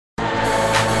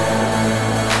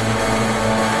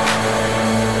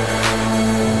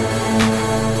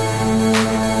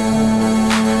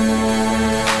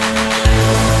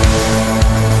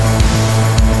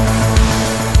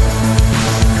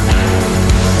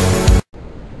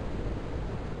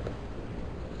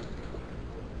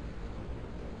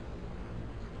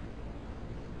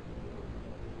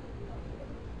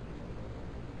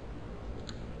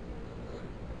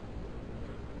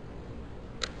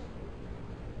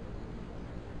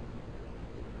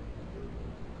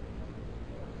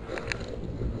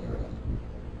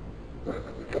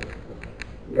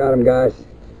Got him, guys.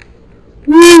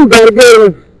 Woo! Got a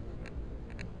good one.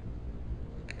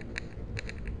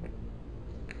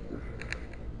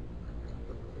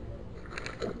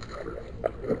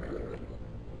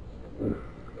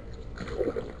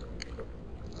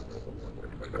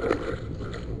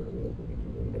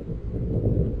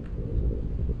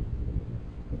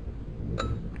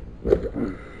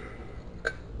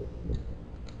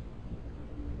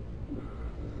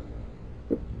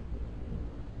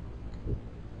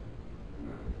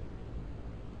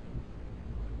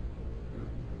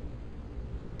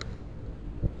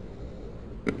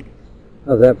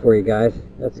 How's that for you guys?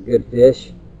 That's a good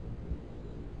fish.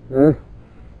 Huh?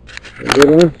 A good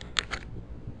one?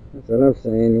 That's what I'm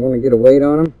saying. You want to get a weight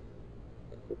on them?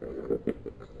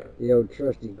 The old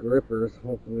trusty grippers.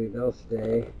 Hopefully they'll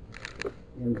stay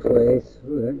in place.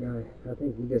 Ooh, that guy. I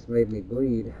think he just made me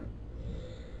bleed.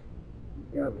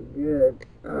 Got me good.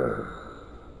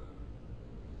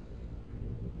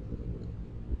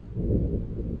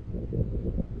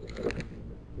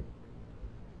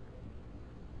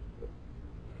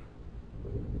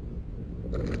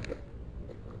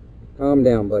 Calm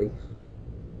down, buddy.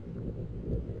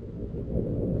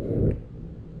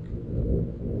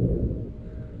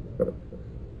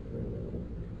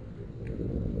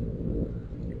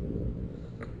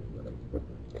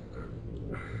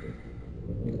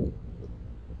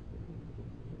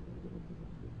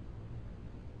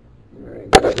 Alright,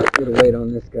 let's get a weight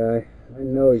on this guy. I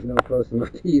know he's no close to my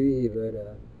TV, but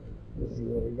let's see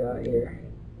what we got here.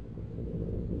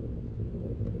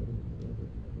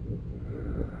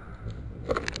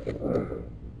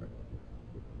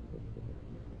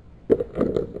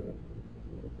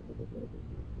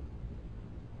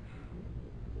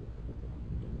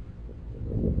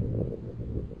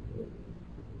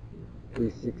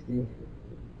 $360.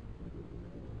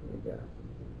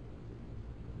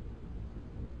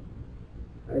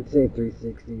 I'd say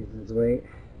 360 is his weight.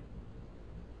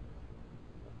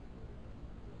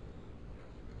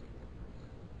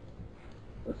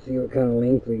 Let's see what kind of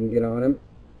length we can get on him.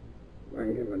 I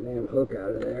can get my damn hook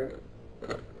out of there.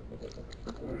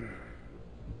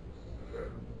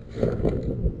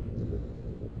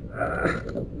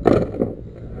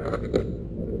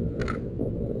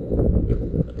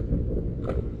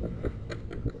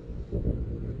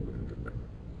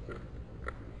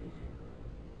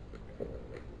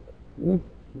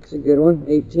 That's a good one.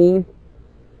 18.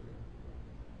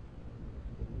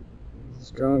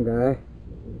 Strong guy.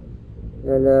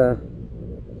 And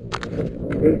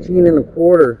 18 and a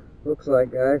quarter, looks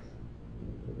like, guys.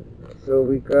 So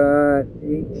we got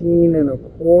 18 and a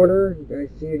quarter. You guys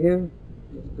see him?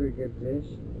 It's a pretty good fish.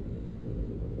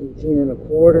 18 and a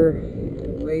quarter.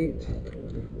 Weight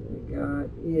we got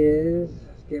is,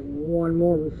 let's get one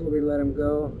more before we let him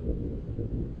go.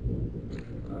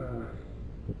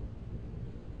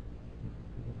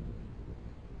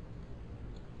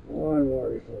 One more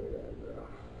before we let him go.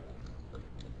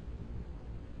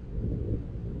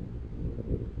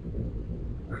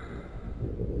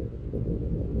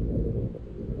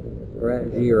 We're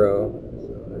at 0. So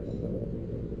let's go.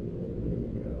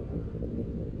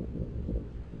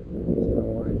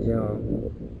 Don't want to jump.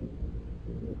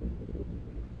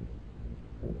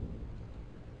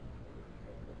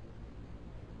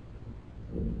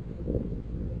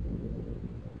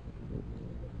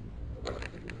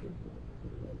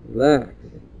 Relax.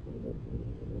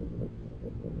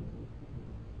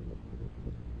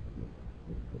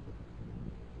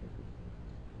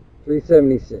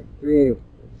 $376, 380.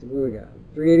 So what we got?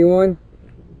 381.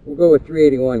 We'll go with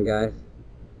 381, guys.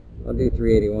 I'll do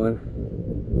 381.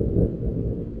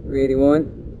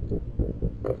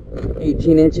 381.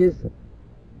 18 inches.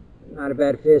 Not a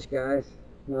bad fish, guys.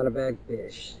 Not a bad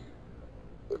fish.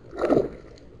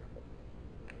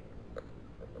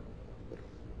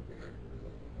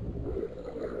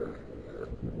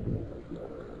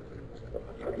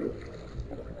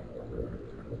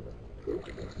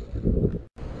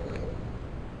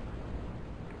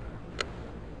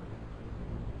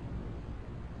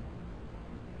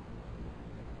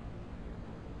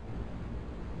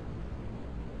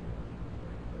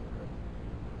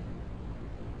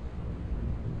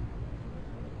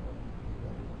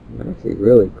 I'm actually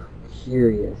really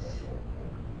curious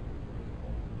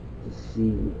to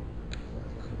see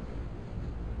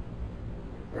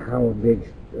how a big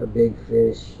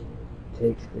fish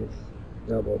takes this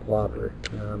double plopper.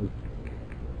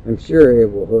 I'm sure it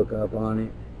will hook up on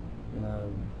it.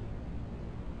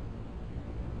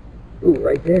 Ooh,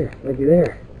 right there, looky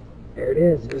there. There it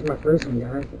is. There's my first one,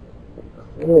 guys.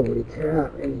 Holy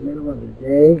crap! In the middle of the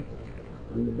day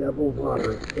on the double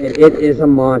plopper, and it is a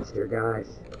monster,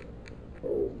 guys.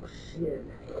 Oh shit.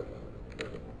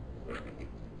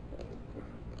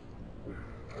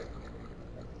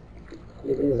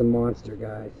 It is a monster,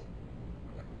 guys.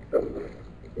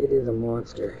 It is a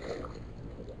monster.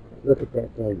 Look at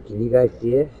that thing. Can you guys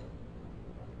see it?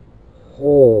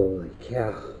 Holy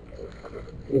cow.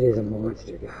 It is a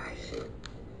monster, guys.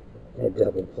 That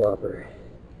double plopper.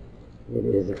 It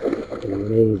is an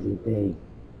amazing thing.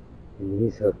 And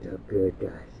he's hooked up good,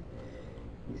 guys.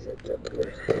 He's hooked up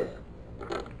good.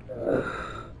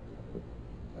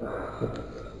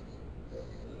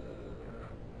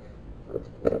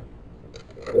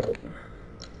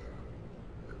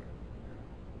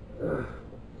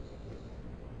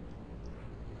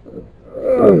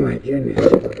 Oh my goodness.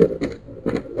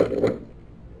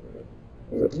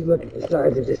 Would you look at the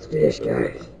size of this fish,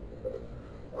 guys?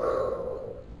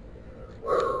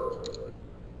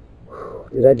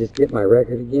 Did I just get my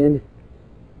record again?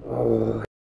 Oh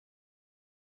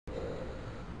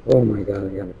my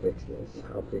god, I gotta fix this.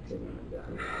 I'll fix it when I'm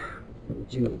done.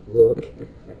 Would you look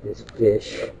at this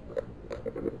fish?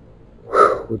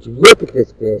 Would you look at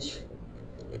this fish?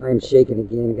 I am shaking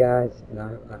again, guys, and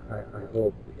I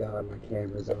hope to God my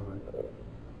camera's on.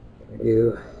 I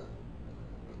do.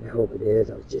 I hope it is.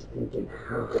 I was just thinking,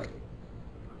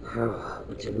 how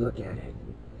would you look at it?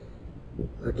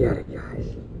 Look at it,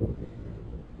 guys.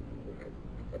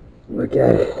 Look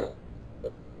at it.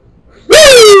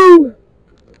 Woo!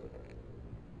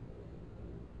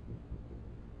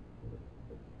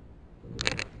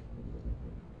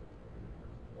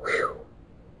 Whew.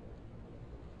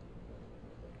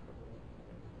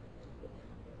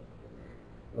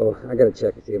 Oh, I gotta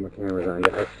check and see if my camera's on,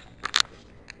 guys.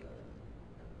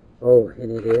 Oh,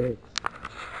 and it is.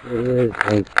 It is.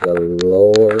 Thank the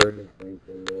Lord. Thank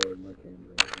the Lord. My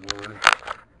camera is on.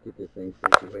 Get this thing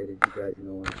situated. You guys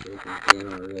know I'm shaking again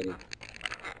already.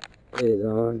 It is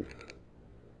on.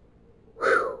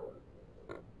 Whew.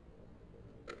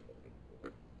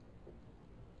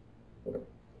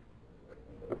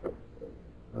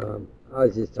 I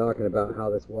was just talking about how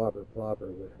this whopper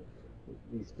plopper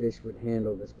these fish would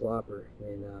handle this plopper,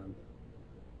 and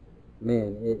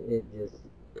man, it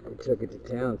took it to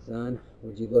town, son.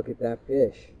 Would you look at that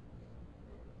fish?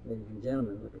 Ladies and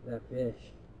gentlemen, look at that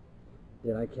fish.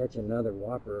 Did I catch another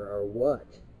whopper or what?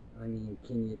 I mean,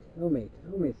 can you tell me,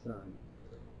 son?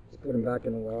 Just put him back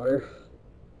in the water.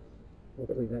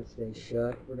 Hopefully that stays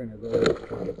shut. We're gonna go.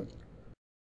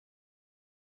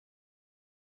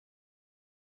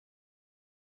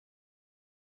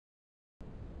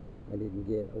 I didn't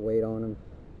get a weight on him.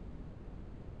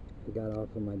 He got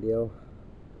off of my deal.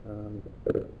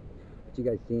 But you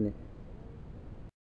guys seen it.